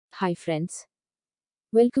Hi friends.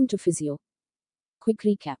 Welcome to Physio. Quick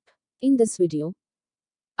recap. In this video,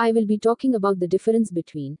 I will be talking about the difference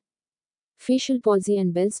between facial palsy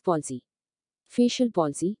and Bell's palsy. Facial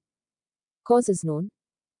palsy. Cause is known.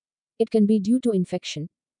 It can be due to infection,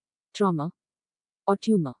 trauma, or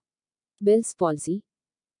tumor. Bell's palsy.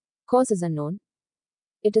 Cause is unknown.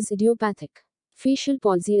 It is idiopathic. Facial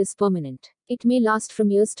palsy is permanent. It may last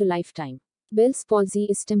from years to lifetime. Bell's palsy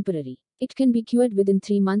is temporary. It can be cured within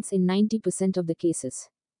 3 months in 90% of the cases.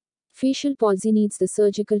 Facial palsy needs the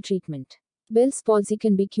surgical treatment. Bell's palsy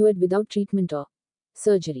can be cured without treatment or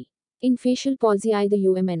surgery. In facial palsy, either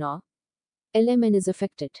UMN or LMN is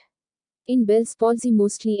affected. In Bell's palsy,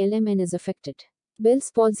 mostly LMN is affected.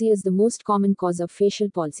 Bell's palsy is the most common cause of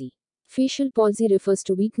facial palsy. Facial palsy refers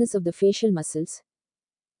to weakness of the facial muscles,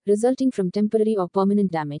 resulting from temporary or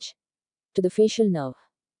permanent damage to the facial nerve.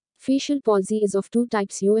 Facial palsy is of two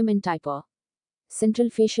types: UMN type or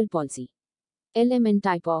central facial palsy, LMN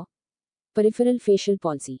type or peripheral facial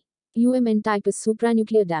palsy. UMN type is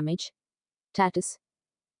supranuclear damage, that is,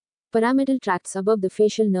 pyramidal tracts above the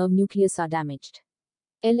facial nerve nucleus are damaged.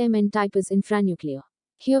 LMN type is infranuclear.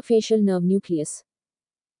 Here facial nerve nucleus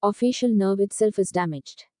or facial nerve itself is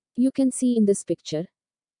damaged. You can see in this picture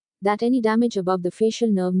that any damage above the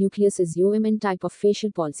facial nerve nucleus is UMN type of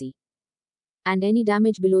facial palsy, and any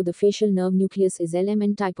damage below the facial nerve nucleus is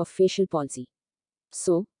LMN type of facial palsy.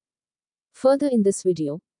 So, further in this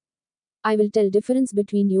video, I will tell difference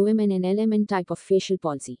between UMN and LMN type of facial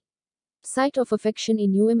palsy. Site of affection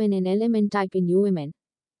in UMN and LMN type. In UMN,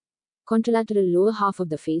 contralateral lower half of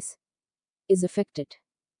the face is affected.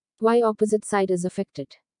 Why opposite side is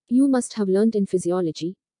affected? You must have learnt in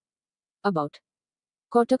physiology about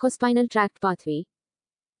corticospinal tract pathway.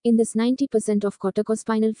 In this, 90% of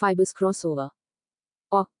corticospinal fibers cross over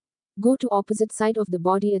or go to opposite side of the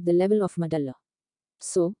body at the level of medulla.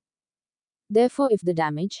 So, therefore, if the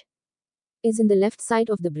damage is in the left side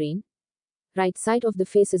of the brain, right side of the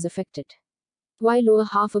face is affected. Why lower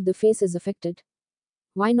half of the face is affected?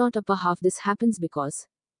 Why not upper half? This happens because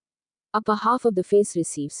upper half of the face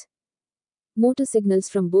receives motor signals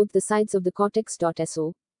from both the sides of the cortex.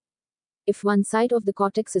 So, if one side of the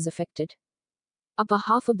cortex is affected, upper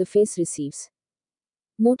half of the face receives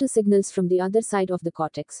motor signals from the other side of the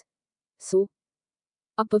cortex. So,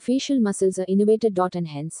 upper facial muscles are innervated. And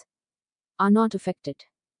hence, are not affected.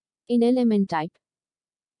 In LMN type,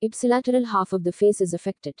 ipsilateral half of the face is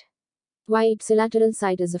affected. Why ipsilateral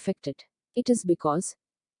side is affected? It is because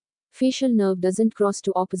facial nerve doesn't cross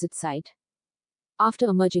to opposite side after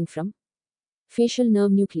emerging from facial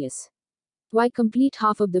nerve nucleus. Why complete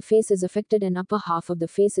half of the face is affected and upper half of the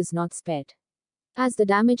face is not spared? As the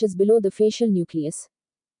damage is below the facial nucleus,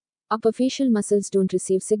 upper facial muscles don't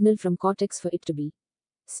receive signal from cortex for it to be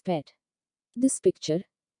spared. This picture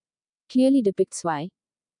clearly depicts why.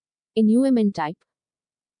 In UMN type,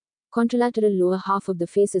 contralateral lower half of the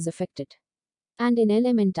face is affected. And in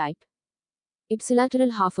LMN type,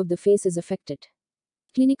 ipsilateral half of the face is affected.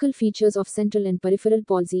 Clinical features of central and peripheral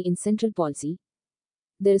palsy. In central palsy,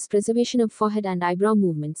 there is preservation of forehead and eyebrow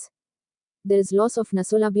movements. There is loss of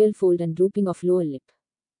nasolabial fold and drooping of lower lip.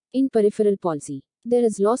 In peripheral palsy, there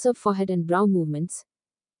is loss of forehead and brow movements,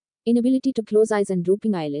 inability to close eyes and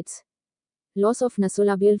drooping eyelids, loss of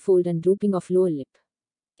nasolabial fold and drooping of lower lip.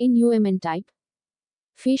 In UMN type,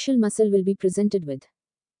 facial muscle will be presented with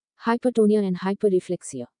hypertonia and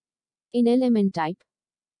hyperreflexia. In LMN type,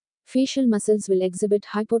 facial muscles will exhibit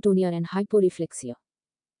hypotonia and hyporeflexia.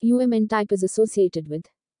 UMN type is associated with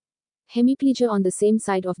hemiplegia on the same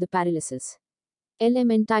side of the paralysis.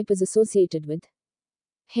 LMN type is associated with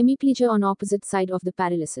hemiplegia on opposite side of the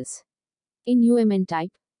paralysis. In UMN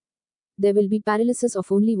type, there will be paralysis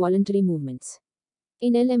of only voluntary movements.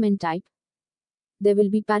 In LMN type, there will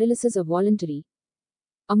be paralysis of voluntary,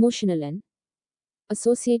 emotional and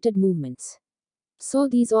associated movements. So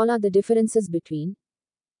these all are the differences between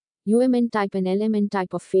UMN type and LMN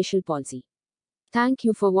type of facial palsy. Thank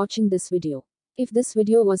you for watching this video. If this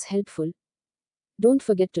video was helpful, don't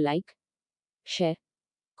forget to like, share,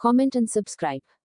 comment and subscribe.